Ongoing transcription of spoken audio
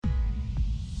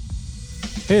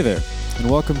Hey there,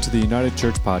 and welcome to the United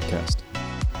Church Podcast.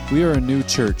 We are a new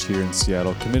church here in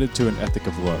Seattle committed to an ethic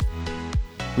of love.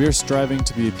 We are striving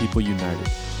to be a people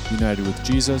united with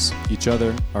Jesus, each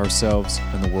other, ourselves,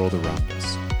 and the world around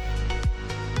us.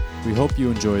 We hope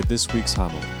you enjoyed this week's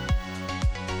homily.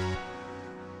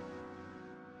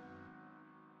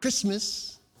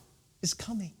 Christmas is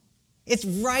coming. It's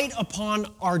right upon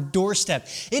our doorstep.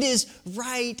 It is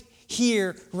right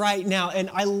here, right now. And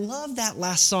I love that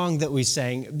last song that we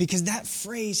sang because that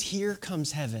phrase, "Here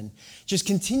comes heaven," just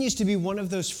continues to be one of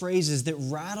those phrases that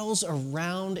rattles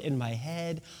around in my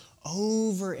head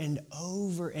over and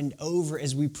over and over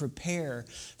as we prepare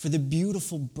for the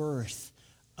beautiful birth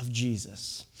of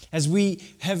Jesus. As we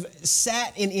have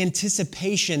sat in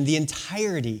anticipation the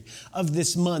entirety of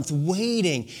this month,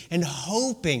 waiting and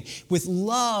hoping with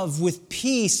love, with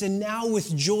peace, and now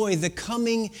with joy, the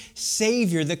coming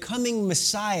Savior, the coming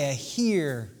Messiah,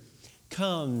 here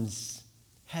comes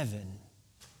heaven.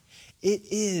 It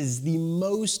is the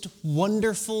most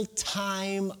wonderful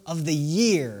time of the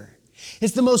year.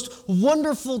 It's the most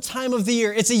wonderful time of the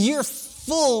year. It's a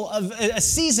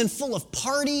season full of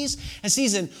parties, a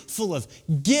season full of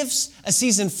gifts, a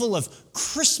season full of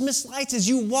Christmas lights as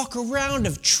you walk around,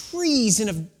 of trees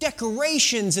and of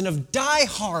decorations and of Die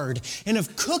Hard and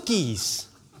of cookies.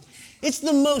 It's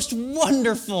the most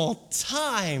wonderful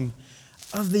time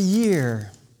of the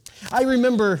year. I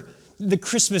remember the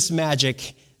Christmas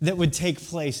magic that would take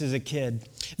place as a kid.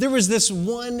 There was this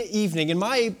one evening, and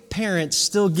my parents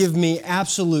still give me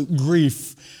absolute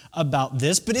grief about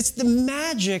this, but it's the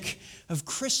magic of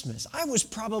Christmas. I was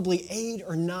probably 8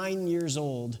 or 9 years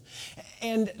old,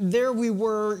 and there we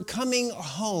were coming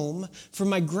home from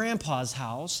my grandpa's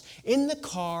house in the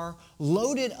car,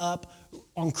 loaded up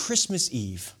on Christmas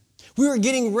Eve. We were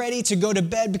getting ready to go to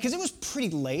bed because it was pretty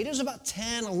late. It was about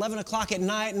 10, 11 o'clock at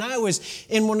night, and I was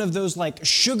in one of those like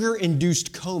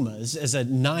sugar-induced comas as a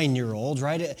 9-year-old,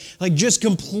 right? Like just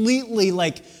completely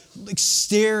like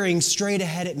staring straight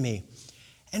ahead at me.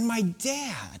 And my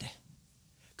dad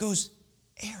goes,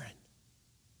 "Aaron,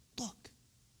 look,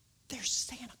 there's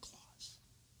Santa Claus."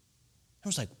 I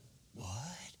was like, "What?"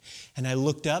 And I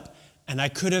looked up, and I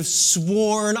could have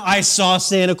sworn I saw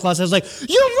Santa Claus. I was like,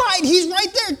 "You're right, he's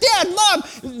right there. Dad,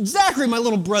 Mom." Zachary, my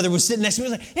little brother, was sitting next to me.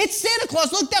 He was like, "It's Santa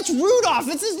Claus. Look, that's Rudolph.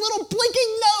 It's his little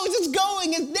blinking nose. It's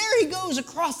going, and there he goes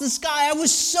across the sky." I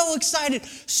was so excited,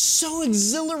 so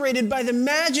exhilarated by the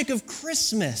magic of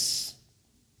Christmas.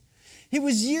 It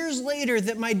was years later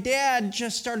that my dad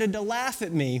just started to laugh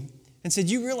at me and said,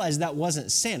 "You realize that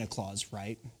wasn't Santa Claus,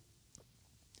 right?"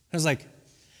 I was like,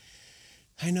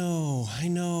 I know,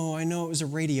 it was a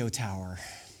radio tower.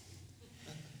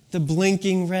 The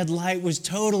blinking red light was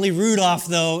totally Rudolph,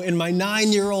 though, in my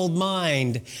 9-year-old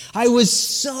mind. I was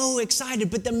so excited,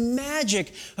 but the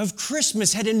magic of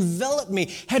Christmas had enveloped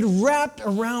me, had wrapped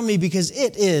around me because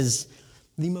it is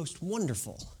the most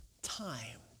wonderful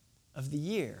time of the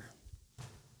year.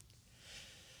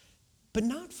 But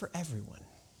not for everyone.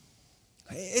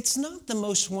 It's not the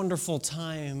most wonderful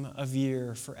time of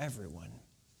year for everyone.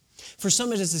 For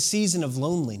some, it is a season of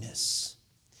loneliness.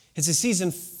 It's a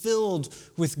season filled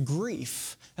with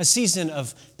grief, a season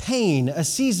of pain, a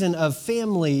season of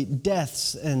family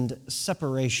deaths and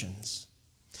separations.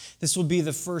 This will be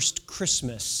the first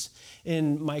Christmas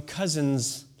in my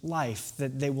cousin's life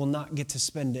that they will not get to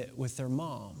spend it with their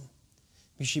mom,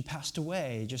 because she passed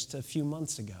away just a few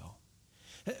months ago.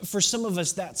 For some of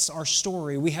us, that's our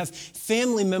story. We have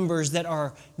family members that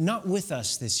are not with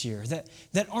us this year,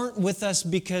 that aren't with us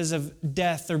because of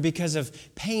death or because of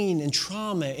pain and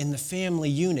trauma in the family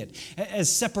unit.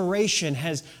 As separation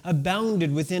has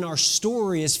abounded within our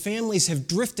story, as families have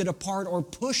drifted apart or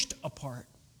pushed apart,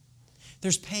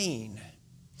 there's pain,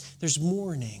 there's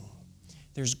mourning,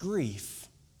 there's grief.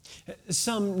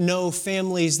 Some know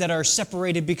families that are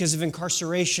separated because of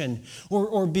incarceration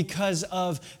or because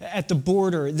of at the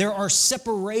border. There are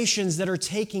separations that are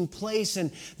taking place,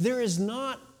 and there is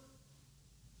not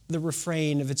the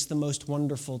refrain of "it's the most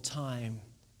wonderful time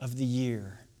of the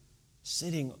year"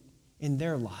 sitting in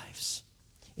their lives,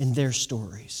 in their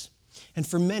stories. And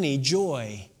for many,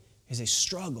 joy is a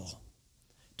struggle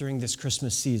during this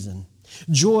Christmas season.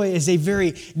 Joy is a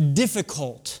very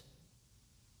difficult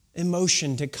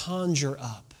emotion to conjure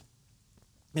up.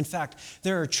 In fact,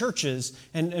 there are churches,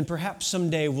 and perhaps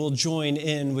someday we'll join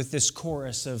in with this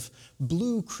chorus of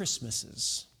Blue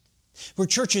Christmases, where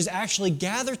churches actually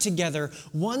gather together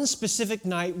one specific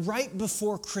night right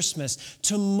before Christmas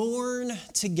to mourn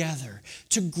together,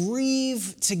 to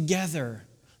grieve together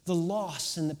the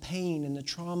loss and the pain and the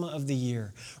trauma of the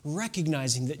year,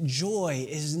 recognizing that joy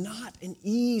is not an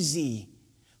easy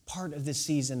part of this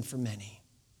season for many.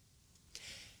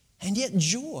 And yet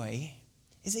joy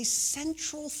is a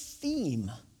central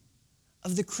theme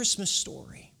of the Christmas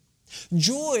story.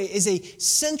 Joy is a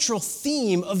central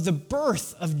theme of the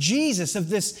birth of Jesus, of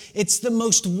this "it's the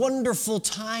most wonderful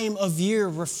time of year"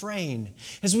 refrain.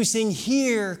 As we sing,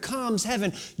 "Here comes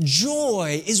heaven,"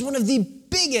 joy is one of the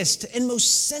biggest and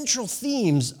most central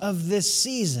themes of this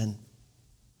season.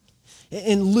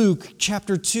 In Luke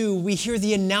chapter 2, we hear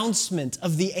the announcement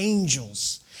of the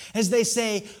angels as they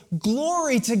say,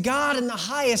 "Glory to God in the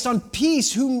highest, on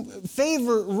peace whom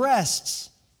favor rests."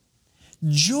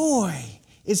 Joy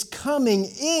is coming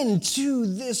into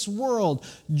this world.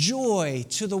 Joy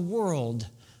to the world.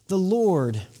 The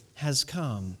Lord has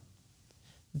come.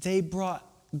 They brought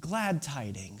glad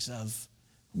tidings of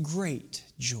great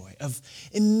joy, of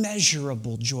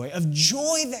immeasurable joy, of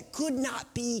joy that could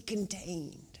not be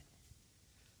contained.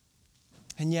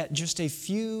 And yet, just a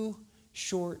few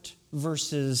short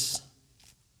verses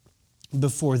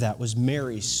before that was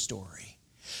Mary's story.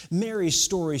 Mary's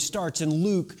story starts in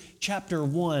Luke chapter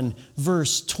 1,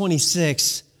 verse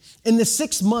 26. In the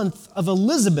 6th month of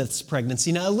Elizabeth's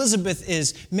pregnancy. Now, Elizabeth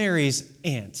is Mary's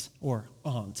aunt, or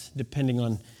aunt, depending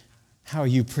on how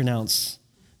you pronounce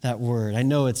that word. I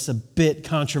know it's a bit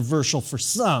controversial for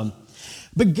some.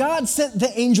 But God sent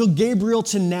the angel Gabriel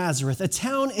to Nazareth, a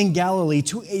town in Galilee,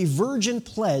 to a virgin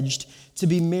pledged to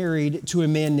be married to a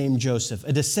man named Joseph,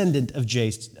 a descendant of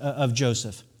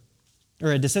Joseph,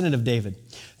 or a descendant of David.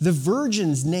 The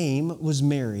virgin's name was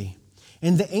Mary.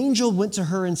 And the angel went to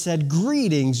her and said,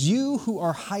 "Greetings, you who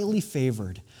are highly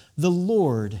favored. The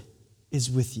Lord is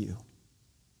with you."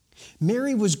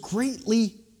 Mary was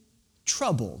greatly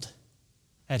troubled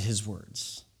at his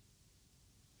words.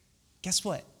 Guess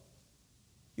what?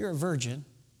 You're a virgin.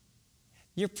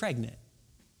 You're pregnant.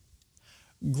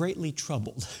 Greatly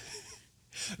troubled.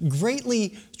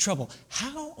 Greatly troubled.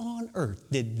 How on earth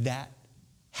did that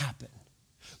happen?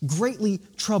 Greatly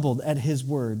troubled at his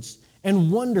words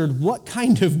and wondered what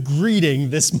kind of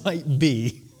greeting this might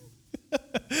be.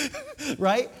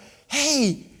 Right?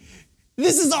 "Hey,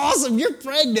 this is awesome. You're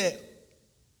pregnant."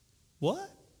 What?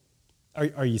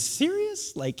 Are you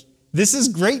serious? Like, this is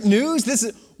great news?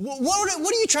 What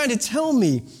are you trying to tell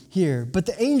me here? But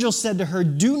the angel said to her,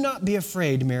 "Do not be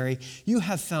afraid, Mary. You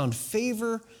have found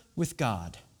favor with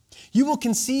God. You will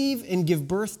conceive and give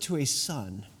birth to a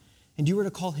son, and you are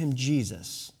to call him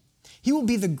Jesus. He will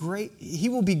be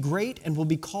great and will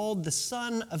be called the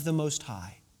Son of the Most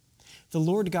High. The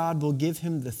Lord God will give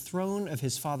him the throne of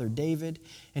his father David,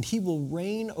 and he will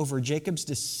reign over Jacob's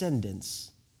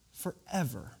descendants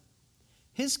forever.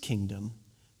 His kingdom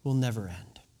will never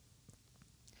end."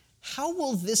 "How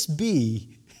will this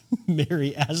be?"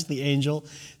 Mary asked the angel,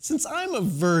 "since I'm a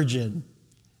virgin?"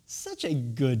 Such a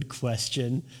good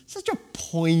question. Such a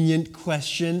poignant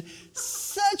question.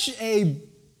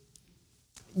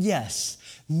 Yes,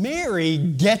 Mary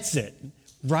gets it,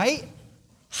 right?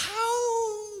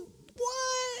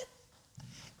 What?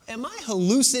 Am I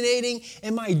hallucinating?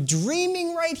 Am I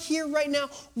dreaming right here, right now?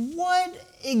 What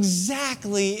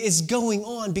exactly is going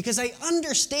on? Because I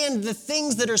understand the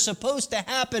things that are supposed to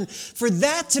happen for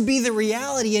that to be the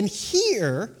reality. And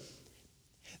here,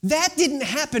 that didn't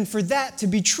happen for that to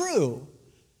be true.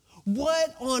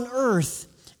 What on earth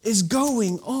is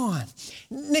going on?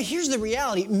 Now, here's the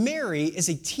reality. Mary is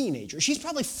a teenager. She's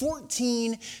probably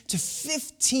 14 to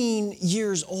 15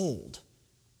 years old.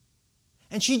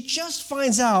 And she just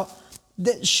finds out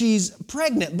that she's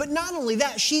pregnant. But not only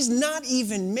that, she's not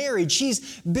even married. She's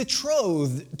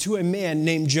betrothed to a man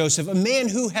named Joseph, a man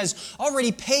who has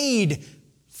already paid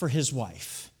for his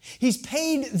wife. He's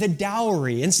paid the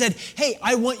dowry and said, "Hey,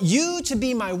 I want you to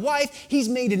be my wife." He's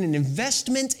made an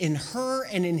investment in her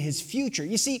and in his future.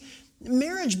 You see,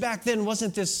 marriage back then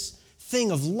wasn't this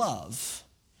thing of love.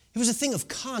 It was a thing of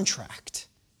contract.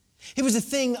 It was a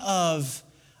thing of,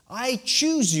 I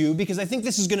choose you because I think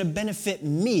this is going to benefit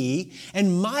me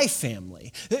and my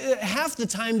family. Half the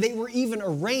time they were even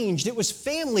arranged. It was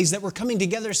families that were coming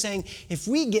together saying, if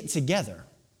we get together,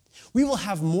 we will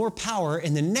have more power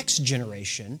in the next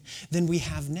generation than we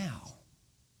have now.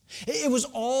 It was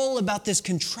all about this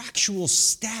contractual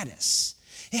status.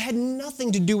 It had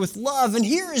nothing to do with love. And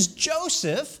here is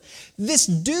Joseph, this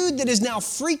dude that is now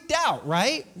freaked out,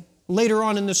 right? Later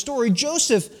on in the story,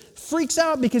 Joseph freaks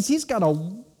out because he's got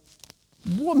a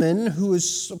woman who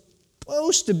is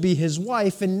supposed to be his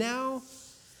wife, and now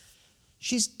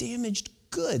she's damaged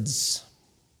goods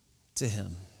to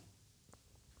him.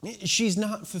 She's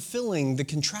not fulfilling the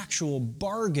contractual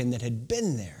bargain that had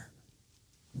been there.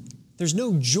 There's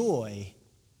no joy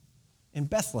in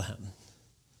Bethlehem.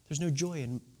 There's no joy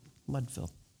in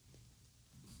Mudville.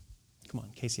 Come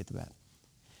on, Casey at the bat.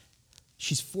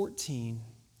 She's 14,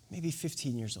 maybe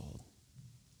 15 years old.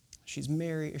 She's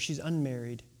married, or she's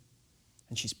unmarried,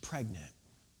 and she's pregnant.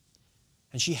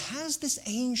 And she has this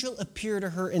angel appear to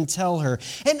her and tell her.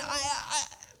 And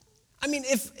I mean,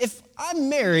 if I'm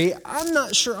Mary, I'm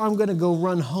not sure I'm going to go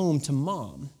run home to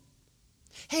Mom.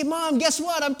 Hey, Mom, guess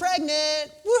what? I'm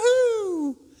pregnant.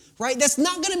 Woohoo! Right? That's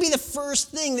not going to be the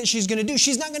first thing that she's going to do.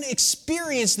 She's not going to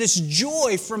experience this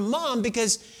joy from Mom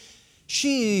because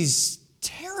she's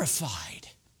terrified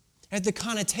at the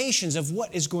connotations of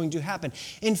what is going to happen.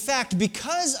 In fact,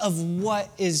 because of what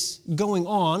is going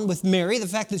on with Mary, the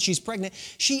fact that she's pregnant,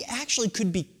 she actually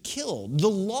could be killed. The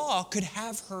law could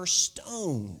have her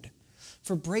stoned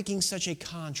for breaking such a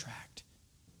contract.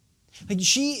 Like,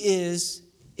 she is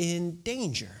in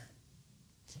danger.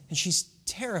 And she's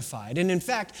terrified. And in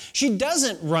fact, she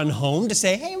doesn't run home to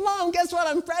say, hey, Mom, guess what?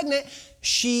 I'm pregnant.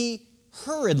 She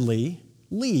hurriedly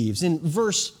leaves. In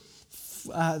verse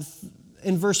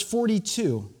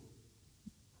 42,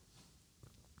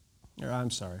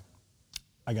 I'm sorry,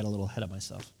 I got a little ahead of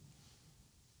myself.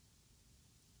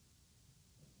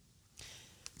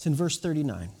 It's in verse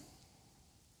 39.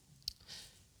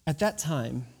 At that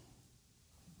time,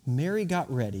 Mary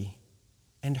got ready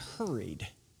and hurried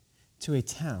to a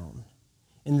town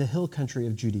in the hill country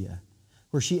of Judea,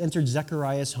 where she entered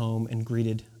Zechariah's home and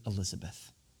greeted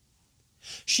Elizabeth.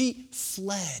 She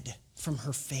fled from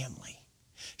her family.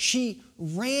 She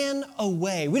ran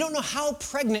away. We don't know how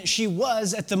pregnant she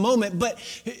was at the moment, but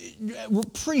we're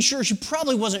pretty sure she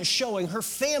probably wasn't showing. Her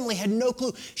family had no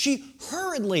clue. She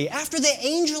hurriedly, after the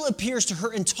angel appears to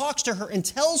her and talks to her and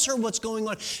tells her what's going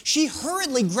on, she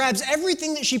hurriedly grabs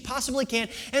everything that she possibly can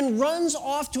and runs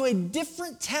off to a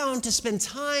different town to spend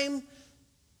time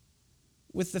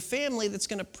with the family that's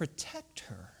going to protect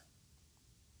her,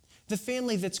 the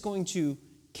family that's going to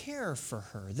care for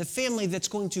her, the family that's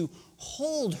going to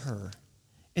hold her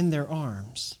in their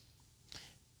arms.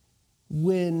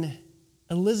 When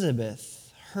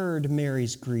Elizabeth heard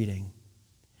Mary's greeting,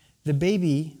 the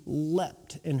baby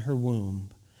leapt in her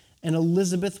womb, and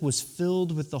Elizabeth was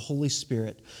filled with the Holy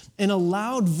Spirit. In a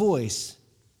loud voice,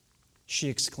 she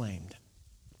exclaimed.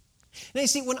 Now, you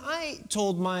see, when I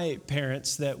told my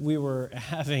parents that we were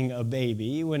having a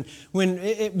baby, when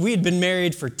we had been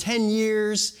married for 10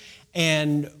 years,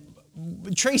 and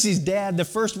Tracy's dad, the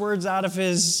first words out of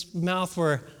his mouth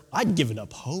were, I'd given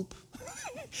up hope.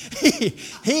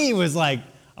 He was like,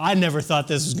 I never thought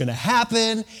this was going to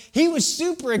happen. He was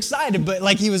super excited, but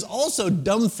like he was also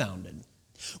dumbfounded.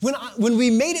 When we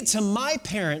made it to my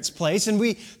parents' place and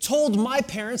we told my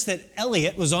parents that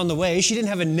Elliot was on the way, she didn't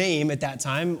have a name at that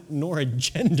time, nor a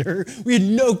gender. We had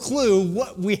no clue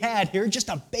what we had here, just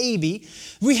a baby.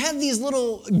 We had these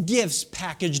little gifts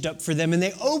packaged up for them, and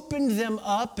they opened them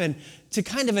up and to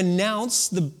kind of announce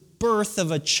the birth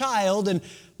of a child. And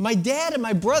my dad and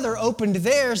my brother opened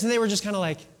theirs, and they were just kind of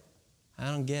like, I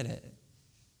don't get it.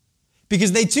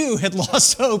 Because they too had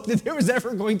lost hope that there was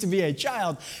ever going to be a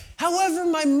child. However,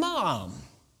 my mom,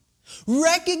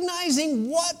 recognizing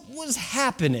what was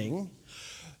happening,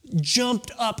 jumped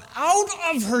up out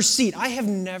of her seat. I have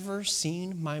never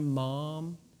seen my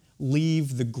mom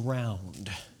leave the ground.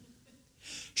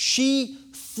 She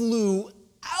flew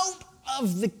out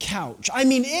of the couch. I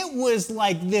mean, it was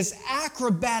like this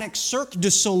acrobatic Cirque du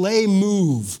Soleil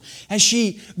move as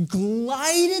she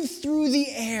glided through the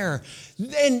air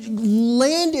and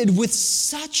landed with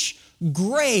such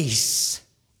grace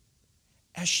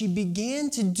as she began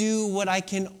to do what I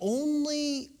can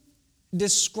only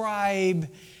describe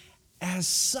as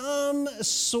some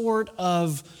sort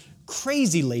of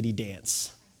crazy lady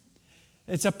dance.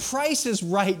 It's a Price is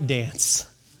Right dance.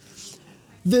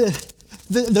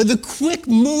 The quick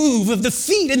move of the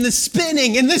feet and the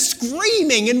spinning and the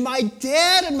screaming. And my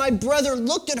dad and my brother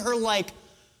looked at her like,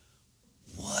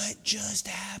 what just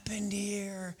happened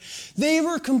here? They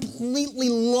were completely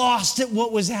lost at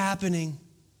what was happening.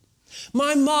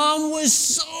 My mom was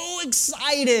so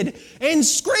excited and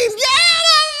screamed, yeah!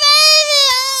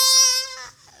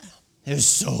 It was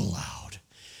so loud,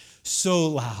 so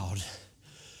loud,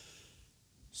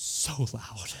 so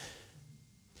loud.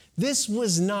 This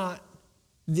was not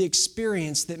the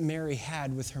experience that Mary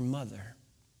had with her mother,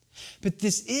 but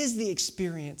this is the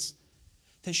experience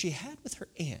that she had with her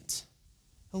aunt,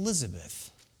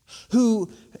 Elizabeth, who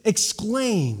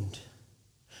exclaimed,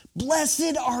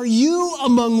 "Blessed are you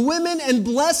among women, and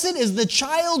blessed is the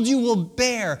child you will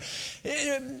bear."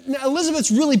 Now,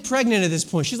 Elizabeth's really pregnant at this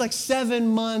point. She's like 7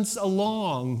 months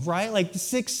along, right? Like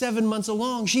 6, 7 months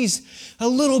along. She's a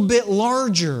little bit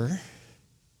larger.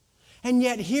 And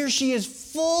yet here she is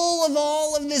full of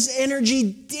all of this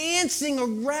energy, dancing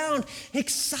around,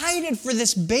 excited for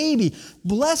this baby.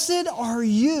 Blessed are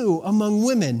you among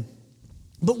women.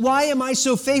 But why am I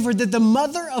so favored that the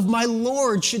mother of my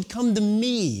Lord should come to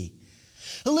me?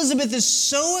 Elizabeth is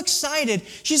so excited.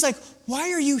 She's like,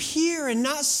 why are you here and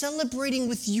not celebrating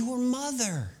with your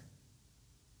mother?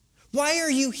 Why are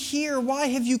you here? Why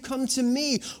have you come to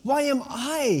me? Why am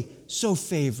I so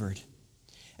favored?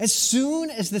 As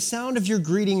soon as the sound of your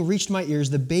greeting reached my ears,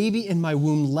 the baby in my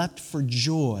womb leapt for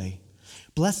joy.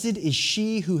 Blessed is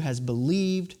she who has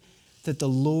believed that the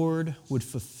Lord would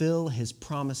fulfill his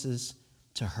promises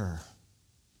to her.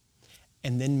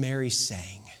 And then Mary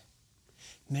sang.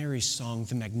 Mary's song,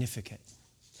 the Magnificat.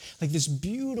 Like this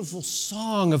beautiful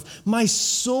song of, my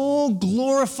soul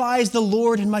glorifies the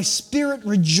Lord and my spirit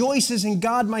rejoices in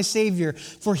God my Savior,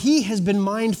 for he has been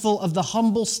mindful of the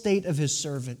humble state of his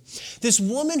servant. This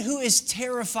woman who is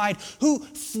terrified, who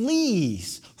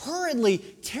flees, hurriedly,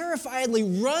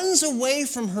 terrifiedly runs away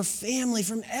from her family,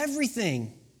 from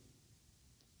everything,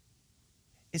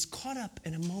 is caught up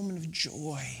in a moment of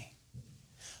joy,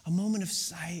 a moment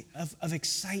of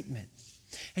excitement,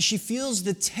 as she feels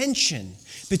the tension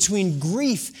between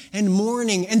grief and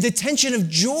mourning and the tension of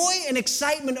joy and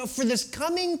excitement for this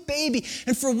coming baby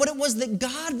and for what it was that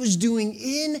God was doing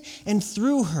in and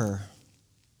through her.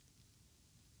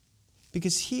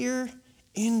 Because here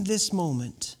in this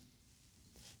moment,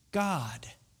 God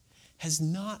has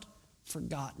not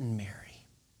forgotten Mary.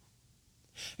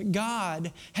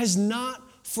 God has not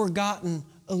forgotten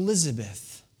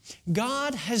Elizabeth.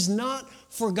 God has not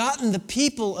forgotten the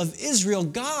people of Israel.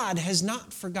 God has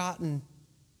not forgotten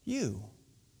you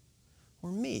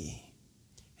or me.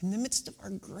 In the midst of our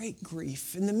great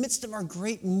grief, in the midst of our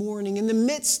great mourning, in the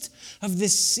midst of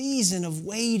this season of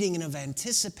waiting and of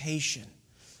anticipation,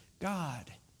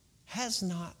 God has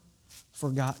not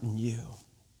forgotten you.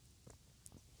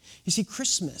 You see,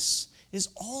 Christmas is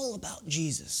all about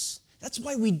Jesus. That's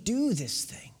why we do this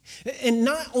thing. And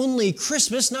not only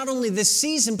Christmas, not only this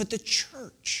season, but the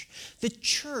church. The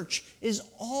church is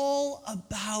all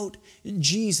about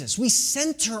Jesus. We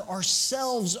center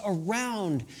ourselves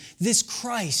around this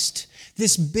Christ,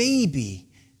 this baby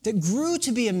that grew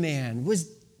to be a man, was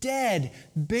dead,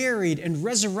 buried, and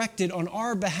resurrected on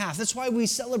our behalf. That's why we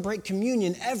celebrate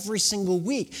communion every single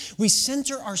week. We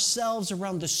center ourselves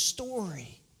around the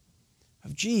story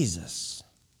of Jesus.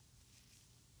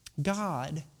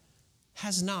 God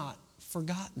has not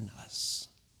forgotten us.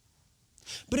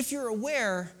 But if you're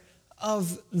aware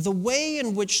of the way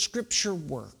in which Scripture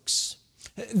works,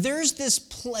 there's this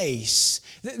place.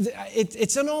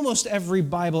 It's in almost every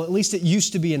Bible, at least it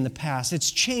used to be in the past. It's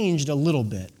changed a little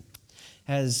bit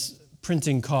as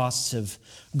printing costs have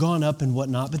gone up and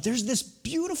whatnot. But there's this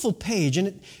beautiful page,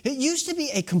 and it used to be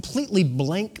a completely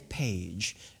blank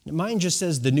page. Mine just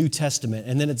says the New Testament,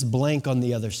 and then it's blank on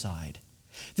the other side.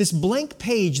 This blank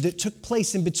page that took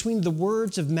place in between the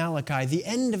words of Malachi, the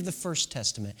end of the First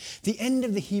Testament, the end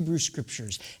of the Hebrew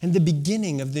Scriptures, and the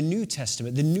beginning of the New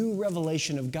Testament, the new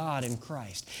revelation of God in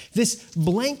Christ. This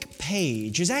blank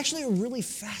page is actually a really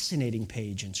fascinating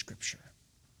page in Scripture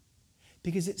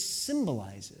because it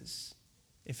symbolizes,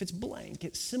 if it's blank,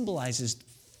 it symbolizes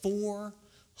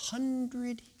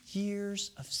 400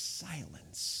 years of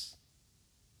silence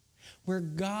where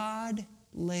God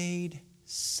laid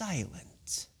silent.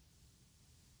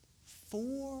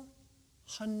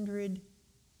 400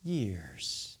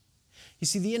 years. You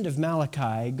see, the end of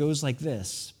Malachi goes like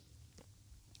this.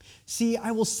 See,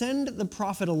 I will send the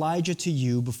prophet Elijah to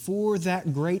you before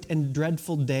that great and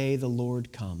dreadful day the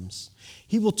Lord comes.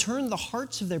 He will turn the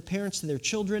hearts of their parents to their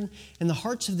children and the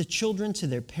hearts of the children to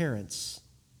their parents,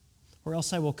 or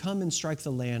else I will come and strike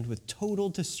the land with total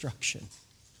destruction.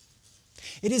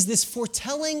 It is this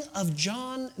foretelling of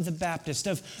John the Baptist,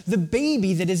 of the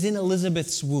baby that is in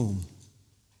Elizabeth's womb.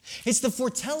 It's the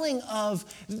foretelling of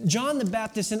John the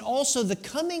Baptist and also the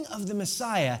coming of the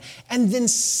Messiah, and then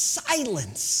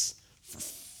silence for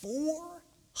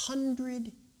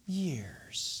 400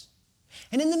 years.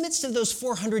 And in the midst of those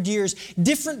 400 years,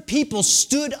 different people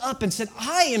stood up and said,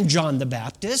 I am John the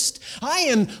Baptist. I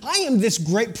am this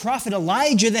great prophet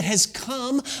Elijah that has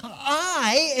come.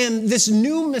 I am this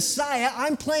new Messiah.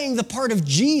 I'm playing the part of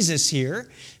Jesus here.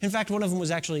 In fact, one of them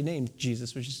was actually named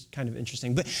Jesus, which is kind of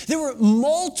interesting. But there were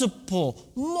multiple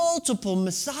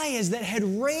Messiahs that had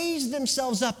raised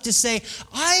themselves up to say,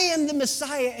 I am the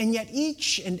Messiah. And yet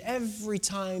each and every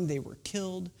time they were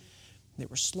killed, they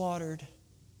were slaughtered,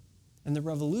 and the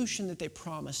revolution that they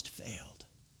promised failed.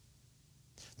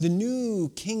 The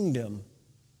new kingdom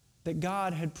that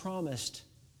God had promised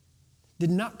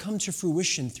did not come to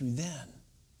fruition through them.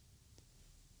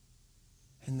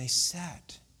 And they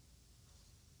sat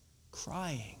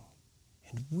crying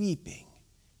and weeping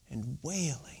and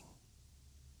wailing.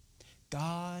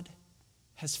 God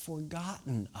has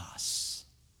forgotten us.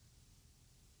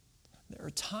 There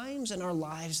are times in our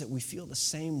lives that we feel the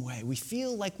same way. We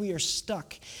feel like we are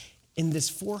stuck in this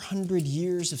 400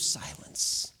 years of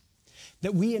silence,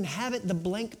 that we inhabit the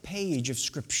blank page of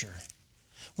Scripture,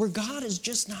 where God is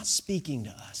just not speaking to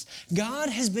us. God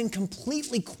has been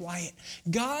completely quiet.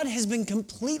 God has been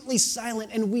completely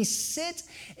silent, and we sit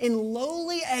in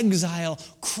lowly exile,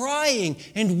 crying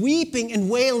and weeping and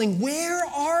wailing, "Where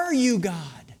are you,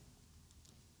 God?"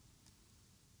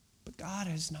 But God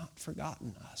has not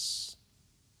forgotten us,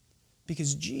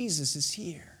 because Jesus is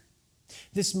here.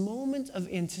 This moment of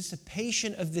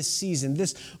anticipation of this season,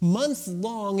 this month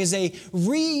long, is a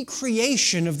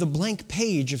recreation of the blank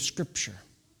page of Scripture.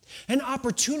 An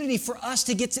opportunity for us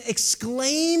to get to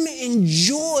exclaim in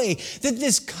joy that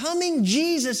this coming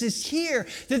Jesus is here,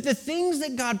 that the things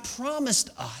that God promised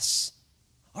us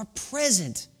are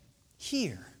present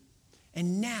here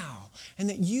and now, and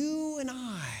that you and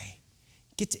I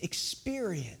get to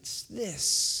experience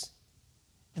this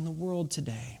in the world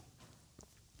today.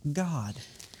 God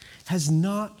has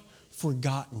not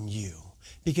forgotten you,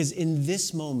 because in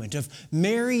this moment of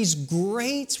Mary's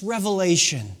great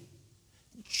revelation,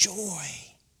 joy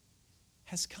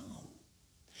has come.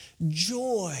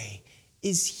 Joy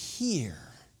is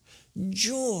here.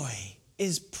 Joy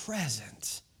is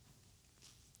present.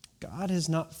 God has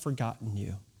not forgotten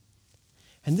you.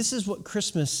 And this is what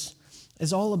Christmas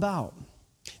is all about.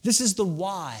 This is the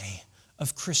why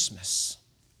of Christmas.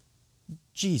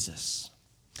 Jesus.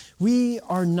 We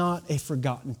are not a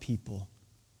forgotten people.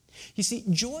 You see,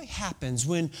 joy happens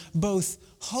when both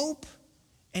hope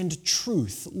and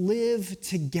truth live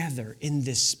together in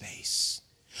this space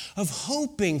of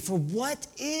hoping for what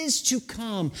is to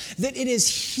come, that it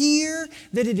is here,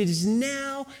 that it is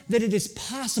now, that it is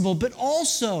possible, but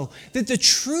also that the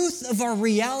truth of our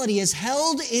reality is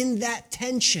held in that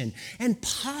tension and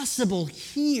possible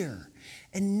here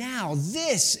and now.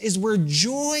 This is where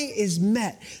joy is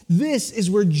met. This is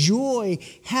where joy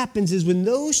happens, is when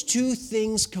those two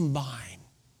things combine.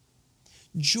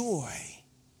 Joy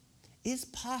is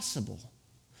possible.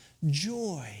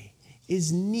 Joy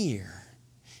is near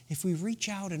if we reach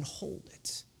out and hold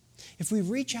it. If we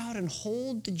reach out and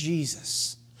hold to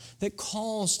Jesus that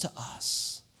calls to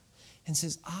us and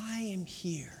says, "I am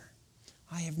here.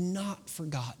 I have not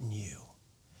forgotten you.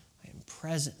 I am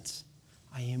present.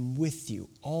 I am with you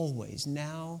always,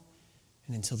 now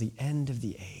and until the end of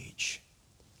the age."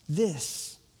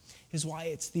 This is why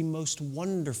it's the most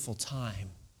wonderful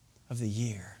time of the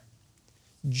year.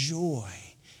 Joy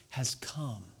has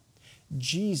come.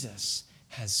 Jesus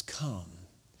has come.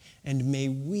 And may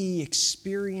we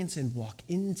experience and walk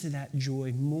into that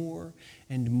joy more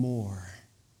and more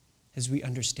as we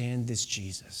understand this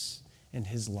Jesus and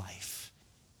his life,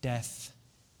 death,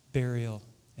 burial,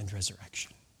 and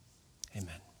resurrection.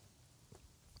 Amen.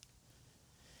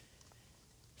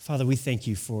 Father, we thank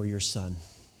you for your Son.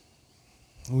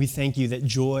 We thank you that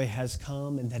joy has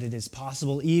come and that it is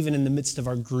possible even in the midst of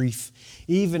our grief,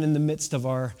 even in the midst of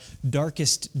our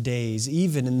darkest days,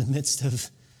 even in the midst of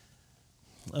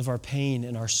our pain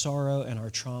and our sorrow and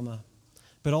our trauma,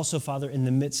 but also, Father, in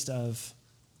the midst of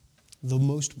the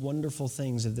most wonderful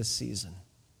things of this season.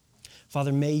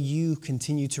 Father, may you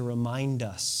continue to remind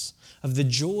us of the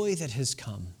joy that has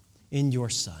come in your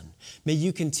Son. May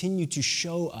you continue to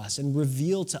show us and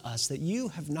reveal to us that you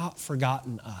have not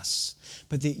forgotten us,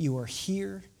 but that you are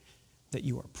here, that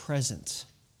you are present,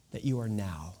 that you are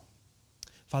now.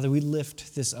 Father, we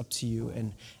lift this up to you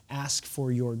and ask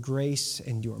for your grace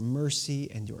and your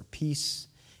mercy and your peace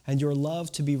and your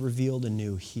love to be revealed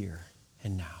anew here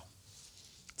and now.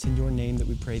 It's in your name that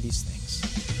we pray these things.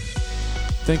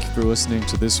 Thank you for listening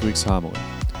to this week's homily.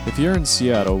 If you're in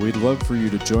Seattle, we'd love for you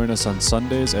to join us on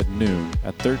Sundays at noon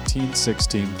at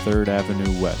 1316 3rd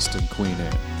Avenue West in Queen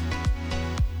Anne.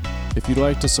 If you'd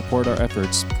like to support our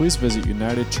efforts, please visit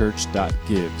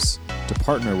unitedchurch.gives to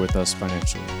partner with us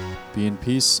financially. Be in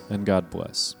peace and God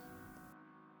bless.